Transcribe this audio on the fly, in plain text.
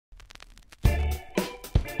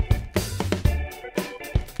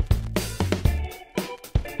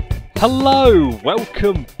Hello,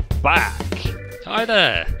 welcome back. Hi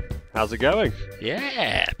there. How's it going?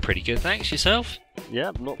 Yeah, pretty good, thanks. Yourself?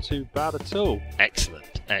 Yeah, not too bad at all.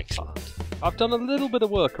 Excellent, excellent. I've done a little bit of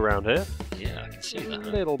work around here. Yeah, I can see A that.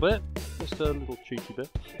 little bit. Just a little cheeky bit.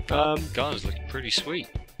 Garden's looking pretty sweet.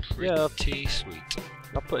 Pretty sweet.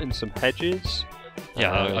 I put in some hedges.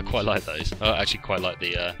 Yeah, I quite like those. I actually quite like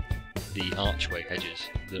the archway hedges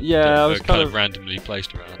that, Yeah, that I are was kind kind of of- randomly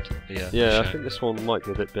placed around. Yeah, the I show. think this one might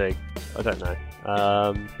be a bit big. I don't know.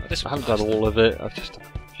 This I one's haven't done nice, all of it. I've just done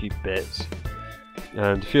a few bits.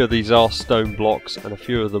 And a few of these are stone blocks, and a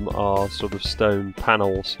few of them are sort of stone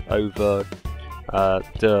panels over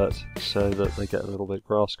dirt, so that they get a little bit of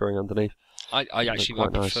grass growing underneath. I actually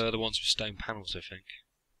quite nice. prefer the ones with stone panels, I think.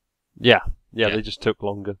 Yeah, Yeah. they just took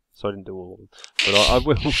longer, so I didn't do all of them. But I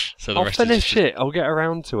will. So the I'll rest is finish just it. I'll get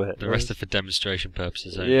around to it. The rest are for demonstration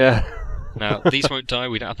purposes only. Yeah. Now, these won't die,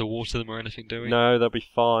 we don't have to water them or anything, do we? No, they'll be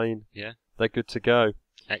fine. Yeah. They're good to go.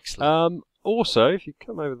 Excellent. Also, if you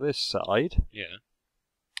come over this side, Yeah.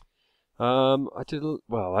 I did.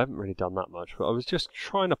 Well, I haven't really done that much, but I was just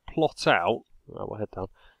trying to plot out. Oh, my head down.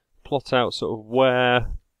 Plot out sort of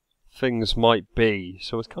where things might be.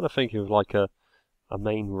 So I was kind of thinking of like a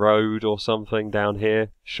main road or something down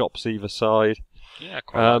here, shops either side. Yeah, I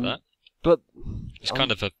quite like that. But It's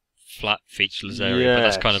kind of a flat, featureless area, but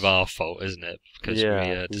that's kind of Yes. our fault, isn't it? Because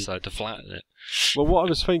Yeah. we decided to flatten it. well, what I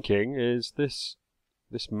was thinking is this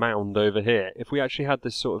mound over here. If we actually had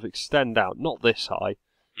this sort of extend out, not this high,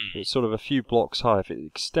 it's sort of a few blocks high. If it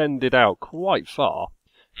extended out quite far,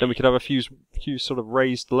 then we could have a few sort of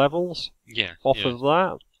raised levels Yeah. off yeah. of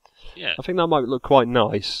that. Yeah. I think that might look quite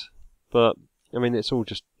nice, but I mean it's all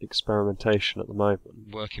just experimentation at the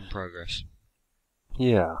moment. Work in progress.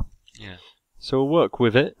 Yeah. Yeah. So we'll work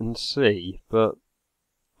with it and see, but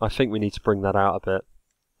I think we need to bring that out a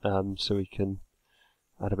bit, so we can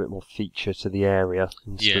add a bit more feature to the area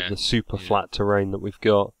instead Yeah, of the super yeah. flat terrain that we've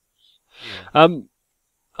got. Yeah.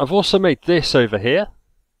 I've also made this over here,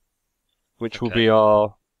 which will Okay. be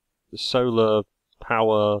our solar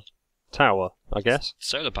power tower, I guess.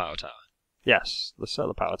 Solar power tower. Yes, the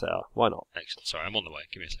solar power tower. Why not? Excellent. Sorry, I'm on the way.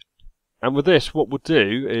 Give me a sec. And with this, what we'll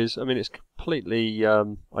do is, I mean, it's completely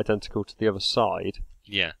identical to the other side.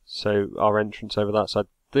 Yeah. So our entrance over that side,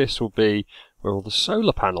 this will be where all the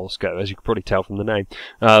solar panels go, as you can probably tell from the name.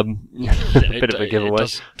 A bit of a giveaway.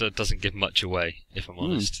 It doesn't give much away, if I'm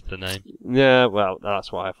honest, the name. Yeah, well,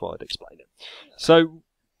 that's why I thought I'd explain it. So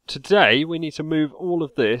today we need to move all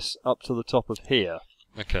of this up to the top of here.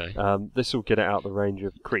 Okay. This will get it out the range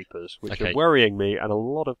of creepers, which Okay. are worrying me, and a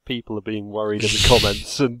lot of people are being worried in the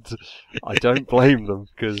comments, and I don't blame them,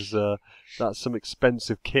 because that's some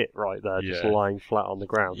expensive kit right there, just Yeah. lying flat on the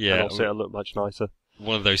ground. Yeah, And also it'll look much nicer.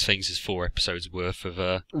 One of those things is 4 episodes worth of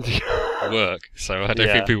work, so I don't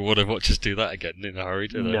Yeah. think people want to watch us do that again in a hurry,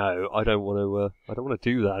 do they? No, I don't want to. I don't want to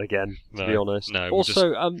do that again. To be No, honest. no, we'll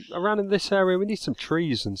Also, around in this area, we need some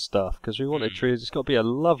trees and stuff because we wanted Mm. trees. It's got to be a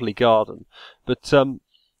lovely garden, but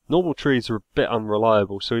normal trees are a bit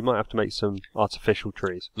unreliable, so we might have to make some artificial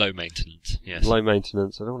trees. Low maintenance, yes. Low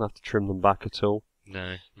maintenance. I don't want to have to trim them back at all.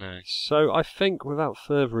 No, no. So I think, without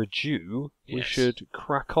further ado, we Yes. should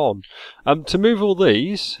crack on. To move all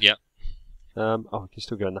these. Yep. We can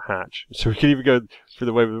still go in the hatch, so we can even go through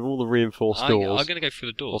the way with all the reinforced doors. I'm going to go through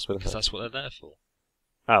the doors Open because the that's what they're there for.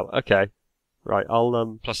 Oh, okay. Right,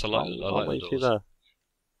 I'll Plus, I I'll like wait the for you doors. there.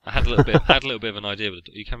 I had a little bit of an idea with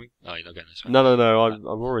the. Are you coming? Oh, you're not going this way. No, I'm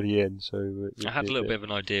already in, so... I had a little bit of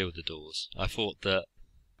an idea with the doors. I thought that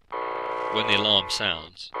when the alarm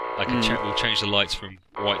sounds, I can we'll change the lights from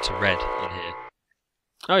white to red in here.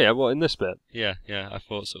 Oh yeah, what, in this bit? Yeah. I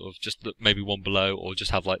thought sort of just look maybe one below, or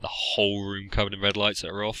just have like the whole room covered in red lights that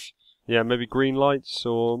are off. Yeah, maybe green lights,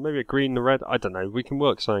 or maybe a green and a red, I don't know, we can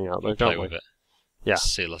work something out, though, We'll play can't we? with it. Yeah.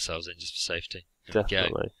 Seal ourselves in just for safety. There we go.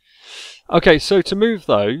 Definitely. Okay, so to move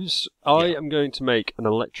those, I Yeah. am going to make an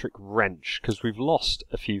electric wrench, because we've lost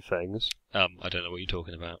a few things. I don't know what you're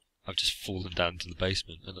talking about. I've just fallen down to the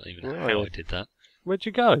basement. I don't even know Right. how I did that. Where'd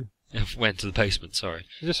you go? I went to the basement. Sorry.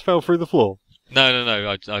 You just fell through the floor. No.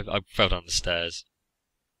 I fell down the stairs.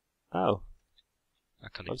 Oh, I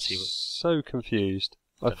can't I'm even see what. so confused.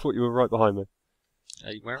 I thought you were right behind me.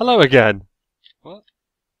 Where Hello am I? again. What?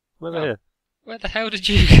 I'm over Oh. here. Where the hell did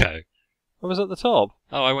you go? I was at the top.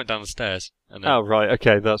 Oh, I went down the stairs. And then, Oh, right,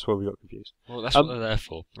 okay, that's where we got confused. well, that's what they're there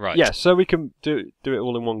for. Right. Yeah, so we can do it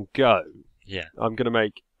all in one go. Yeah. I'm going to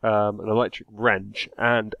make an electric wrench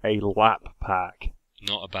and a lap pack.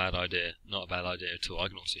 Not a bad idea. Not a bad idea at all. I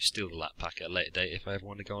can also steal the lap pack at a later date if I ever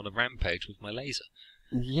want to go on a rampage with my laser.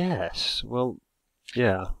 Yes, well,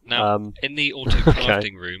 Yeah. Now, in the auto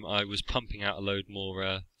crafting room, I was pumping out a load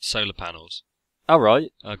more solar panels. All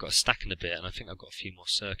right. I've got a stack in a bit, and I think I've got a few more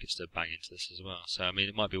circuits to bang into this as well. So, I mean,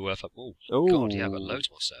 it might be worth up. Oh, God, yeah, I've got loads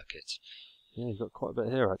more circuits. Yeah, you've got quite a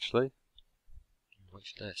bit here, actually. Wait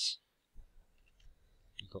for this.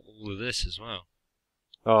 I've got all of this as well.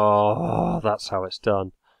 Oh, that's how it's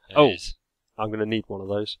done. It is. I'm going to need one of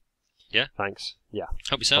those. Yeah? Thanks. Yeah.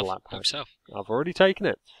 Help yourself. Help yourself. I've already taken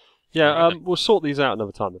it. Yeah, we'll sort these out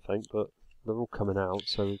another time, I think, but they're all coming out,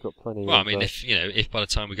 so we've got plenty. Well, I mean, if by the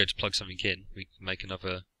time we go to plug something in, we can make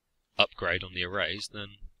another upgrade on the arrays, then.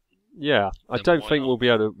 Yeah, I don't think we'll be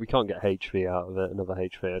able to. We can't get HV out of it. Another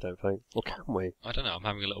HV, I don't think. Or can we? I don't know. I'm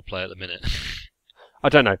having a little play at the minute. I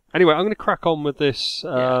don't know. Anyway, I'm going to crack on with this.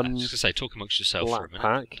 I was going to say, talk amongst yourself for a minute.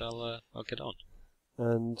 Pack. And I'll get on.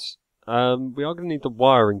 And we are going to need the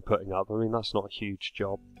wiring putting up. I mean, that's not a huge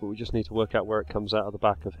job, but we just need to work out where it comes out of the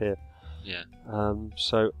back of here. Yeah.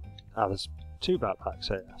 So, there's 2 backpacks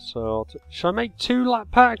here. So, should I make 2 lap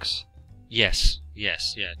packs? Yes, yeah,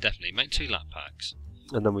 definitely. Make 2 lap packs.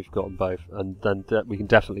 And then we've got them both, and then we can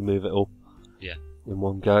definitely move it all. Yeah. In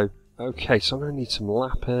one go. Okay, so I'm going to need some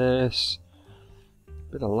lapis.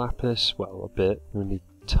 A bit of lapis. Well, a bit. We need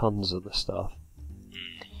tons of the stuff.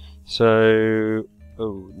 So,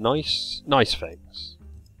 nice things.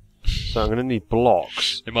 So I'm going to need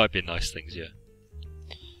blocks. It might be nice things, yeah.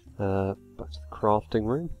 Back to the crafting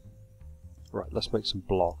room. Right, let's make some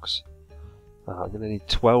blocks. I'm going to need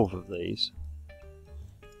 12 of these.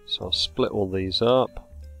 So I'll split all these up.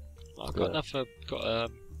 I've got enough. I've got I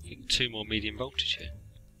think 2 more medium voltage here.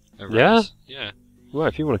 Arrays. Yeah? Yeah. Well,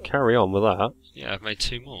 if you want to carry on with that. Yeah, I've made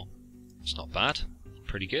 2 more. It's not bad.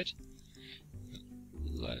 Pretty good.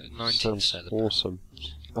 19. Sounds awesome.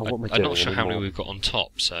 Oh, what am I doing I'm not sure how many anymore? we've got on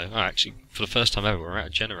top, so actually, for the first time ever, we're out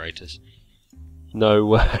of generators. No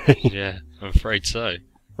way. Yeah, I'm afraid so.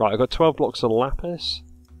 Right, I've got 12 blocks of lapis.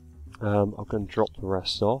 I'm going to drop the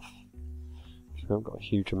rest off. We haven't got a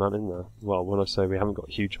huge amount in there. Well, when I say we haven't got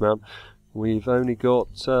a huge amount, we've only got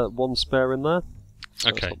 1 spare in there. So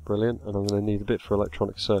okay. That's not brilliant, and I'm going to need a bit for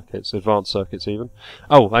electronic circuits, advanced circuits even.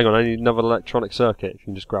 Oh, hang on, I need another electronic circuit. If you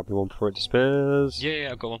can just grab me one before it disappears. Yeah,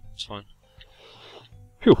 I've got one. It's fine.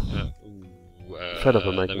 Phew. Fed up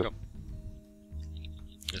on there making we it. go.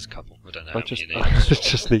 There's a couple. I don't know I how many you need.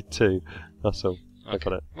 just need 2. That's all. Okay. I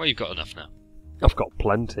got it. Well, you've got enough now. I've got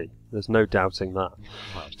plenty. There's no doubting that.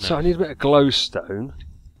 Well, no. So I need a bit of glowstone.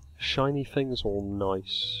 Shiny things, all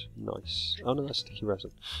nice. Oh no, that's sticky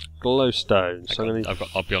resin. Glowstone. So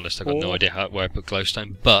I'll be honest, I've got no idea where I put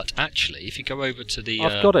glowstone. But actually, if you go over to the,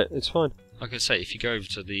 I've got it. It's fine. I can say, if you go over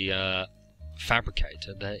to the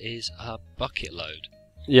fabricator, there is a bucket load.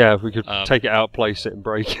 Yeah, if we could take it out, place it, and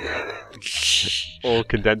break it, or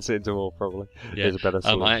condense it into more, probably. Yeah. Is a better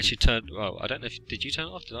solution. I actually turned. Well, I don't know if did you turn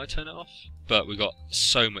it off? Did I turn it off? But we got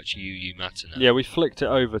so much UU matter now. Yeah, we flicked it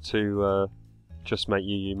over to just make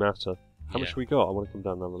UU matter. How much we got? I want to come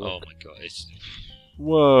down and have a look. Oh my god, it's.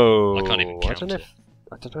 Whoa! I can't even count it.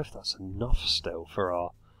 I don't know if that's enough still for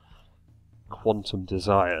our quantum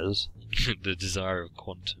desires. The desire of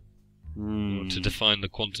quantum. Mm. To define the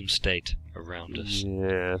quantum state around us.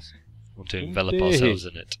 Yes. Want to envelop ourselves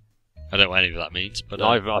in it. I don't know what any of that means, but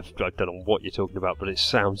I don't know what you're talking about, but it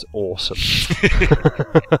sounds awesome.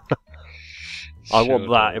 I want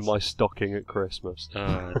that in my stocking at Christmas.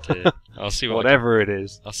 Oh dear. I'll see what whatever it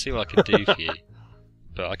is. I'll see what I can do for you,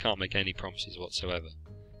 but I can't make any promises whatsoever.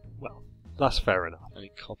 Well, that's fair enough.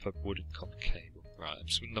 Only copper, wood, and copper cable. Right, I'm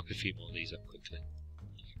just going to knock a few more of these up quickly.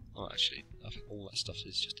 Oh, actually, I think all that stuff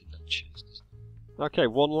is just in that chest. Okay,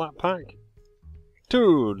 1 lap pack.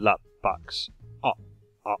 2 lap packs.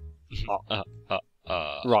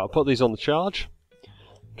 Right, I'll put these on the charge.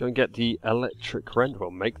 Go and get the electric wrench.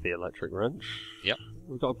 Well, make the electric wrench. Yep.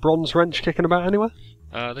 We've got a bronze wrench kicking about anywhere?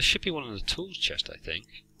 There should be one in the tools chest, I think.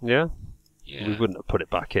 Yeah? Yeah. We wouldn't have put it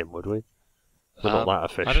back in, would we? We're not that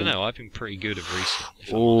efficient. I don't know, I've been pretty good of recent, if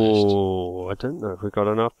I'm Oh, I don't know if we've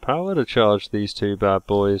got enough power to charge these 2 bad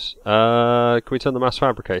boys. Can we turn the mass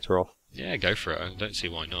fabricator off? Yeah, go for it. I don't see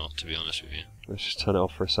why not, to be honest with you. Let's just turn it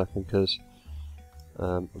off for a second, because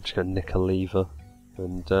I'm just going to nick a lever.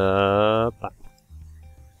 And, back.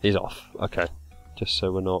 He's off. Okay. Just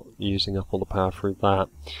so we're not using up all the power through that.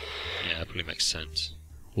 Yeah, that probably makes sense.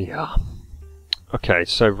 Yeah. Okay,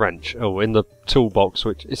 so wrench. Oh, in the toolbox,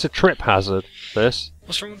 which... It's a trip hazard, this.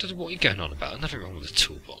 What's wrong with what are you going on about? Nothing wrong with the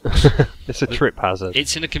toolbox. It's a trip hazard.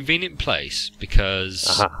 It's in a convenient place because...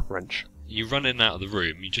 Aha, wrench. You run in and out of the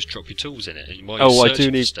room, you just drop your tools in it, and while Oh, you're I do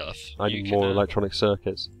searching need for stuff... I need more electronic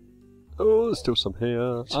circuits. Oh, there's still some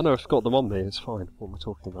here. I know I've got them on me, it's fine. What am I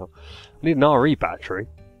talking about? I need an RE battery.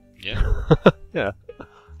 Yeah. Yeah.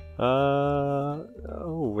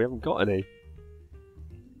 Oh, we haven't got any.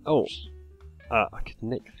 Oh. I could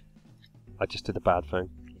nick. I just did a bad thing.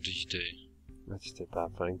 What did you do? I just did a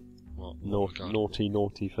bad thing. What? Naughty thing.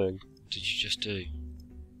 What did you just do?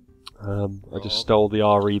 I just stole the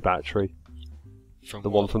RE battery. From The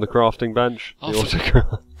what? one from the crafting bench. Oh, The for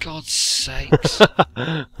autocraft. God's sakes!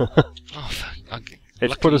 Oh, fuck.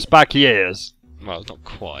 It's put us back years. Well, not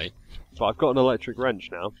quite. But I've got an electric wrench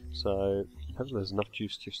now, so hopefully there's enough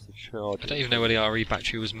juice just to charge I don't even know where the RE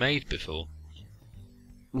battery was made before.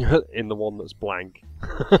 in the one that's blank.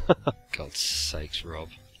 God's sakes, Rob.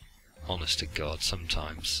 Honest to God,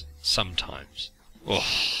 sometimes. Sometimes. Oh.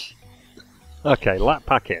 Okay, lap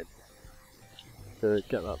pack in.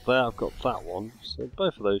 Get that there, I've got that one. So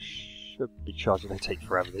both of those should be charging. They take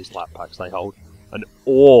forever, these lap packs. They hold an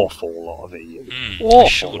awful lot of EU. They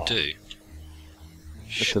sure do.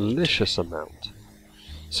 A delicious amount.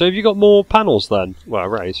 So have you got more panels then? Well,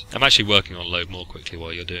 arrays. I'm actually working on a load more quickly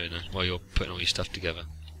while you're doing it, while you're putting all your stuff together.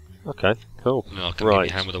 Okay, cool. No, I can give you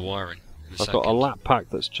a hand with the wiring. I've got a lap pack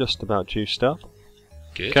that's just about juiced up.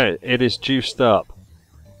 Good. Okay, it is juiced up.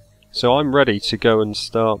 So I'm ready to go and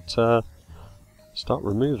start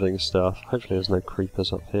removing stuff. Hopefully there's no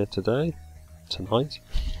creepers up here tonight.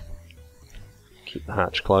 Keep the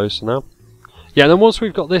hatch closed for now. Yeah, and then once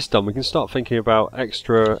we've got this done, we can start thinking about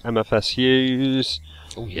extra MFSUs,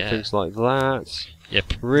 things like that. Yep.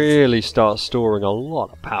 Really start storing a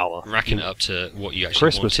lot of power. Racking it up to what you actually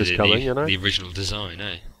Christmas wanted is coming, in the original design,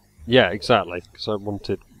 eh? Yeah, exactly. Because I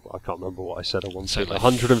can't remember what I said. I wanted So like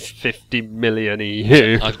 150 million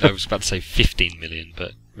EU. I was about to say 15 million,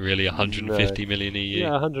 but really 150 million EU.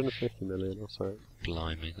 Yeah, 150 million or so.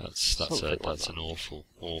 Blimey, that's an awful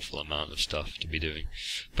amount of stuff to be doing.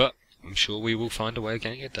 But I'm sure we will find a way of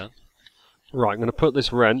getting it done. Right, I'm going to put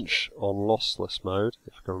this wrench on lossless mode,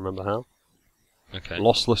 if I can remember how. Okay.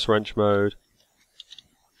 Lossless wrench mode.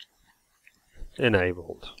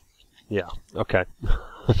 Enabled. Yeah, okay.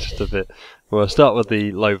 Just a bit. Well, I'll start with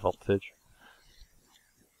the low voltage.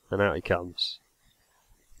 And out he comes.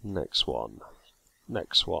 Next one.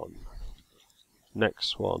 Next one.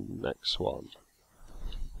 Next one. Next one.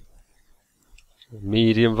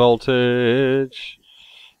 Medium voltage.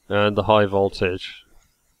 And the high voltage.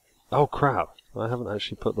 Oh crap, I haven't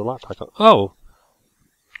actually put the lap pack on. Oh!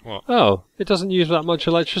 What? Oh, it doesn't use that much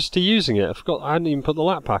electricity using it. I forgot I hadn't even put the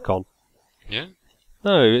lap pack on. Yeah?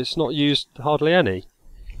 No, it's not used hardly any.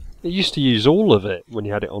 It used to use all of it when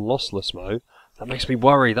you had it on lossless mode. That makes me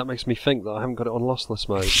worry, that makes me think that I haven't got it on lossless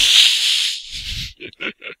mode.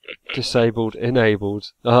 Disabled,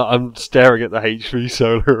 enabled. I'm staring at the HV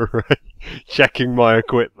solar array, checking my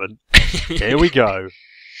equipment. Here we go.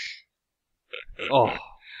 Oh.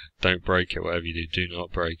 Don't break it, whatever you do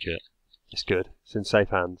not break it. It's good. It's in safe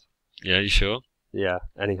hands. Yeah, you sure? Yeah,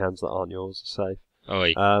 any hands that aren't yours are safe. Oh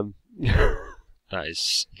wait. That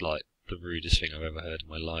is like the rudest thing I've ever heard in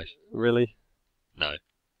my life. Really? No.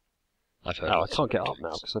 I've heard. Oh, I can't get up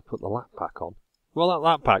now because I put the lap pack on. Well, that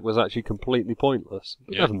lap pack was actually completely pointless.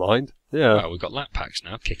 But Yeah. never mind. Yeah. Well, we've got lap packs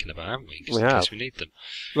now kicking about, haven't we? We In have. case we need them.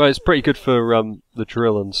 Well, it's pretty good for the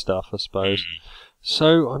drill and stuff, I suppose.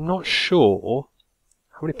 So, I'm not sure.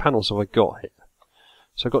 How many panels have I got here?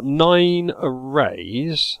 So I've got 9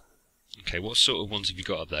 arrays. Okay, what sort of ones have you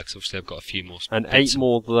got up there? Because obviously I've got a few more. And 8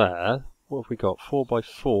 more there. What have we got?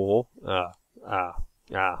 4x4. Well,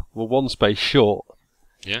 one space short.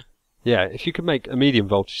 Yeah? Yeah, if you could make a medium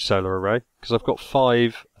voltage solar array, because I've got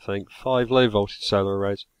 5 low voltage solar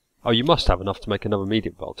arrays. Oh, you must have enough to make another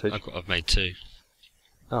medium voltage. I've made 2.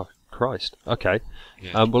 Oh, Christ. Okay.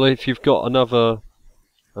 Yeah. Well, if you've got another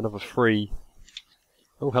 3...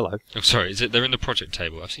 Oh, hello. Oh, sorry. They're in the project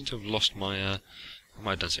table. I seem to have lost my. I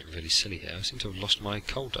might have done something really silly here. I seem to have lost my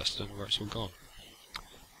coal dust. I don't know where it's all gone.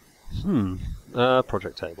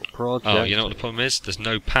 Project table. Oh, you know what the problem is? There's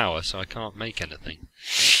no power, so I can't make anything.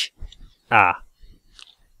 Ah.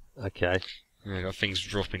 Okay. Yeah, I got things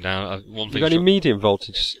dropping down. You got any medium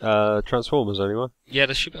voltage transformers anywhere? Yeah,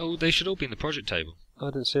 they should all be in the project table.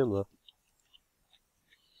 I didn't see them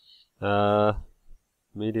there.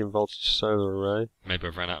 Medium voltage solar array. Maybe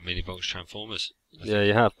I've ran out of medium voltage transformers. Yeah,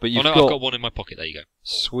 you have. But you've I've got one in my pocket. There you go.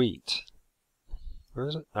 Sweet. Where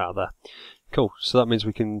is it? Ah, there. Cool. So that means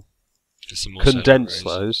we can Some more condense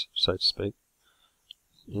solar arrays. those, so to speak,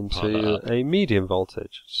 into a medium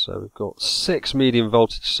voltage. So we've got 6 medium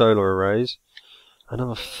voltage solar arrays,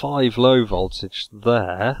 another 5 low voltage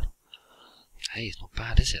there. Hey, it's not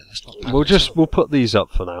bad, is it? That's not bad. We'll put these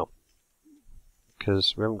up for now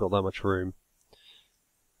because we haven't got that much room.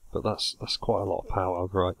 But that's quite a lot of power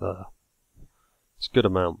right there. It's a good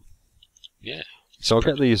amount. Yeah. So I'll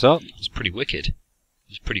get these up. It's pretty wicked.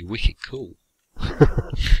 It's pretty wicked cool.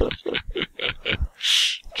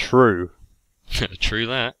 True. True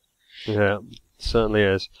that. Yeah, certainly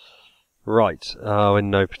is. Right. Oh, in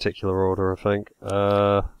no particular order, I think.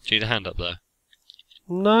 Do you need a hand up there?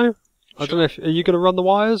 No. I don't know if... Are you going to run the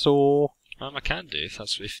wires, or...? I can do,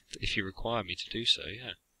 if you require me to do so,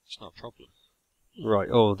 yeah. It's not a problem. Right.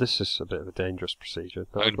 Oh, this is a bit of a dangerous procedure.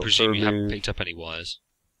 I would presume you haven't picked up any wires.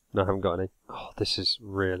 No, I haven't got any. Oh, this is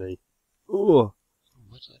really... Ooh.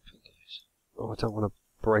 Where did I put those? Oh, I don't want to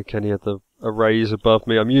break any of the arrays above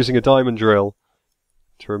me. I'm using a diamond drill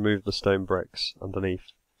to remove the stone bricks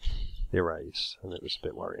underneath the arrays, and it was a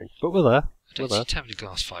bit worrying. But we're there. I don't seem to have any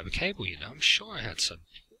glass fibre cable, you know. I'm sure I had some.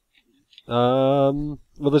 Well,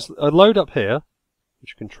 there's a load up here,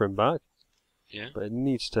 which you can trim back. Yeah. But it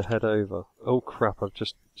needs to head over. Oh crap, I've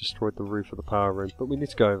just destroyed the roof of the power room. But we need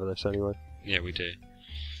to go over this anyway. Yeah, we do.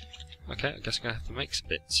 Okay, I guess I'm going to have to make some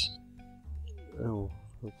bits. Oh,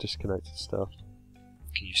 I've disconnected stuff.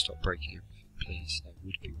 Can you stop breaking everything, please? That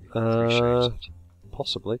would be really appreciated.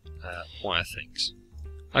 Possibly. Wire things.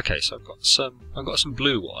 Okay, so I've got some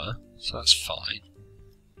blue wire, so that's fine.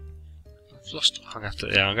 I've lost. I'm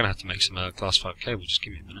gonna have to make some glass fibre cable. Just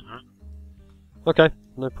give me a minute, alright? Okay,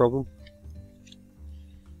 no problem.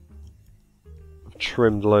 I've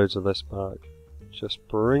trimmed loads of this back. Just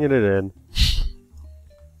bringing it in.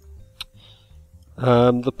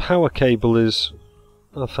 The power cable is...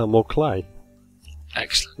 I found more clay.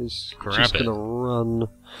 Excellent. It's Grab just it. gonna run...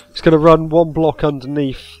 It's gonna run one block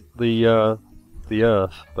underneath the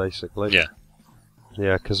earth, basically. Yeah.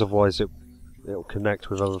 Yeah, because otherwise it'll connect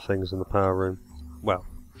with other things in the power room. Well,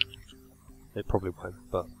 it probably won't,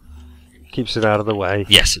 but keeps it out of the way.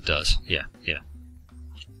 Yes, it does. Yeah, yeah.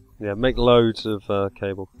 Yeah, make loads of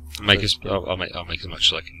cable. I'll make as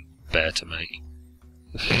much as I can bear to make.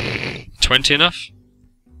 20 enough?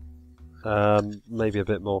 Maybe a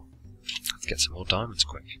bit more. Let's get some more diamonds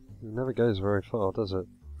quick. It never goes very far, does it?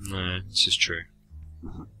 No, this is true.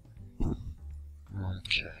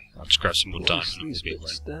 Okay, I'll just grab some more diamonds. These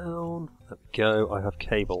bits down. There we go. I have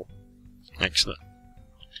cable. Excellent.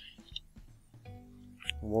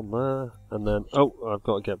 One there, and then I've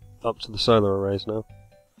got to get up to the solar arrays now.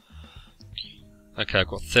 Okay, I've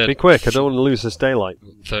got 30. Be quick! I don't want to lose this daylight.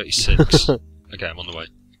 36. Okay, I'm on the way.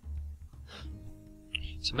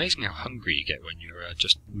 It's amazing how hungry you get when you're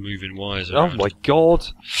just moving wires around. Oh my god!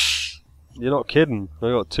 You're not kidding. I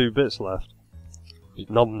got 2 bits left.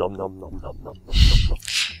 Nom nom nom nom nom nom nom nom.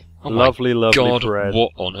 Oh lovely, my lovely god, bread.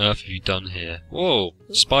 what on earth have you done here? Whoa,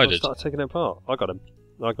 spidered. Start taking it apart. I got him.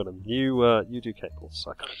 You do cables.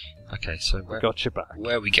 I got him. Okay, so I got your back.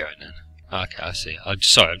 where are we going then? Okay, I see. I'm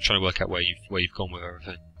trying to work out where you've gone with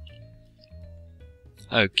everything.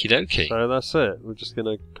 Okie dokie. So that's it. We're just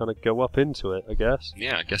gonna kind of go up into it, I guess.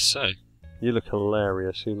 Yeah, I guess so. You look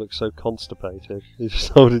hilarious. You look so constipated. You're just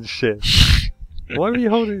holding shit. Why were you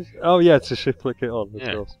holding? Oh yeah, to shift click it on. Of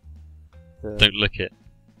course. Yeah. Don't lick it.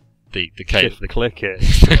 The cable. Shift click it.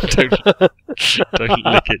 don't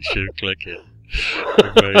lick it. Shift click it.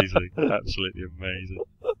 Amazing. Absolutely amazing.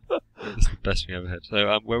 It's the best thing I've ever had.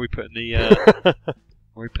 So where are we putting the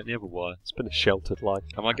other wire? It's been a sheltered life.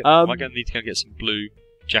 Am I going to need to go get some blue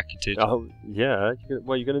jacketed? Oh yeah.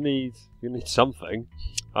 Well, you're gonna need something.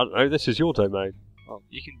 I don't know. This is your domain. Oh,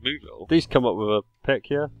 you can move it all. These come up with a pick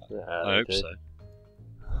here. Yeah, I hope so.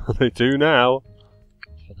 They do now.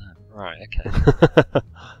 For that. Right. Okay.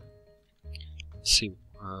 Let's see.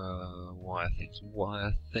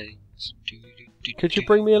 Wire things. Could you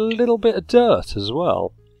bring me a little bit of dirt as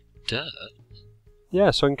well? Dirt? Yeah,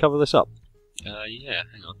 so I can cover this up. Yeah,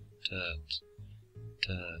 hang on.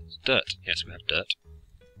 Dirt. Yes, we have dirt.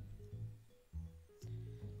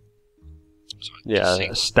 Yeah,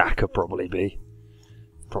 a stack would probably be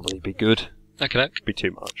good. Okay, Could be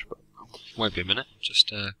too much, but won't be a minute.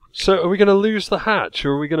 Just. So, are we going to lose the hatch,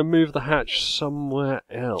 or are we going to move the hatch somewhere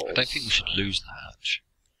else? I don't think we should lose the hatch.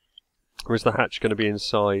 Or is the hatch going to be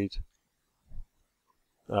inside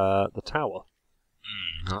the tower?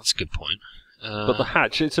 That's a good point. But the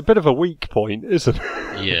hatch, it's a bit of a weak point, isn't it?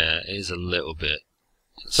 Yeah, it is a little bit.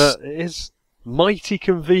 But it is mighty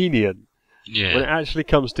convenient Yeah. when it actually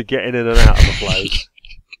comes to getting in and out of the place.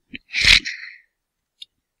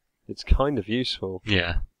 It's kind of useful.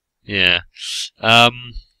 Yeah. Yeah. I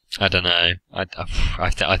don't know.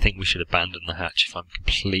 I think we should abandon the hatch, if I'm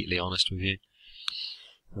completely honest with you.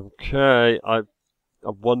 Okay, I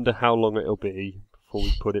wonder how long it'll be before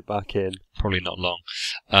we put it back in. Probably not long.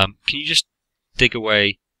 Can you just dig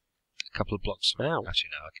away a couple of blocks? Ow.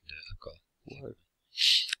 Actually, no, I can do it. I've got.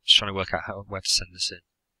 Just trying to work out where to send this in.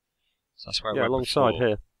 So that's where I went alongside before.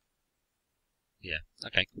 here. Yeah.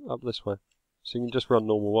 Okay. Up this way. So you can just run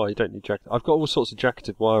normal wire. You don't need jacket. I've got all sorts of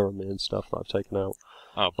jacketed wire on me and stuff that I've taken out.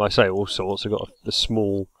 Oh. When I say all sorts, I've got a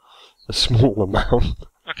small amount.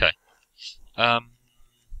 Okay.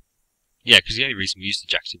 Yeah, because the only reason we used the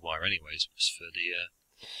jacketed wire anyways was for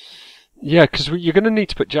the. Yeah, because you're going to need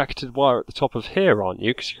to put jacketed wire at the top of here, aren't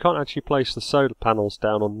you? Because you can't actually place the solar panels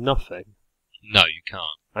down on nothing. No, you can't.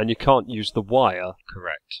 And you can't use the wire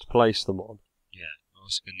Correct. to place them on. Yeah, I'm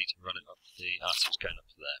also going to need to run it up the. So it's going up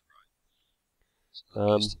to there,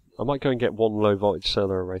 right? So I might go and get one low voltage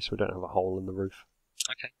solar array so we don't have a hole in the roof.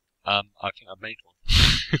 okay. I think I've made one.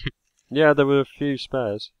 Yeah, there were a few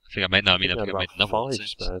spares. I think I made. No, I think I made another 5 one.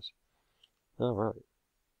 Since. spares. Oh, right.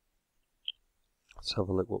 Let's have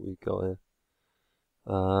a look what we've got here.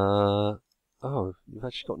 Oh, you've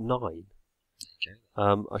actually got 9.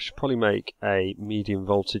 Okay. I should probably make a medium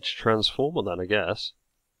voltage transformer then, I guess.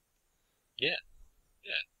 Yeah,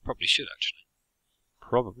 probably should actually.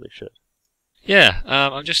 Probably should. Yeah,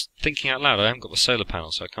 I'm just thinking out loud. I haven't got the solar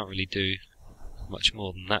panel, so I can't really do much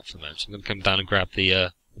more than that for the moment. So I'm going to come down and grab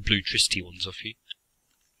the blue Tristy ones off you.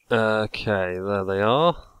 Okay, there they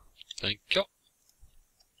are. Thank you.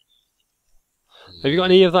 Have you got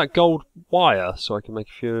any of that gold wire so I can make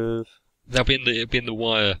a few of It'll be in the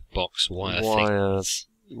wire box. Wire things.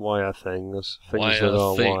 wire things? Things Wire that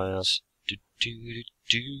are things. wire. Do, do,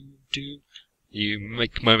 do, do. You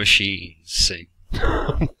make my machine sing.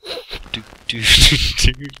 do, do,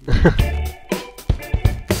 do, do.